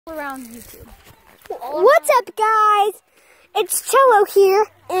around YouTube. What's up, guys? It's Cello here,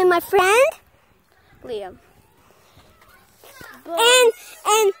 and my friend Liam. And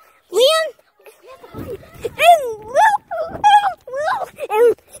Liam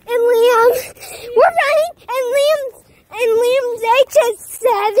and Liam. We're running, and Liam's age is 7,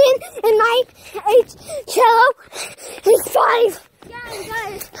 and my age, Cello, is 5. Yeah,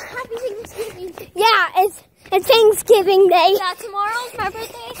 guys, happy Thanksgiving. Yeah, it's Thanksgiving Day. Yeah, tomorrow's my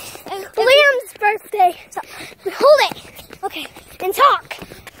birthday. And Liam's birthday. So, hold it. Okay, and talk.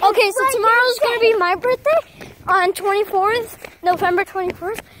 okay, so tomorrow's going to be my birthday on 24th, November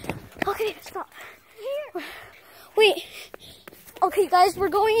 24th. Okay, stop. Here. Wait. Okay, guys, we're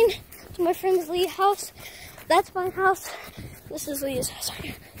going to my friend's Lee's house. That's my house. This is Lee's house.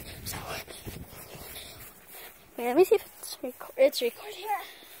 So, wait, let me see if it's recording.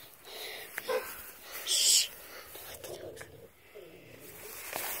 Shh.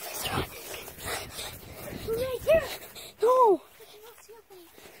 Right here. No.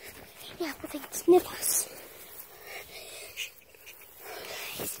 Yeah, but they can sniff us.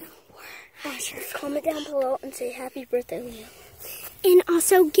 Comment down below and say happy birthday, Liam. And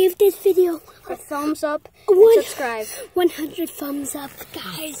also give this video A thumbs up and subscribe. 100 thumbs up,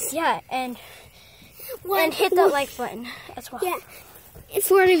 guys. Yeah, and hit that like button as well. Yeah,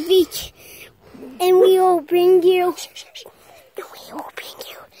 for the week. And we will bring you to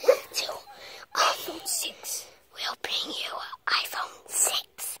iPhone 6. We'll bring you iPhone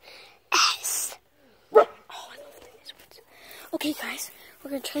 6s. Oh, I love these ones. Okay, guys,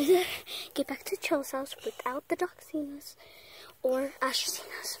 we're gonna try to get back to Cello's house without the Doxinas or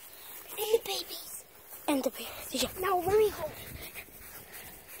Astrazenas. And the babies. And the babies. Yeah. Now let me hold.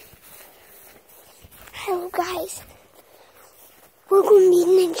 Hello, guys. We're going to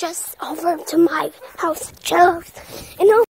meet just over to my house, Cello's. And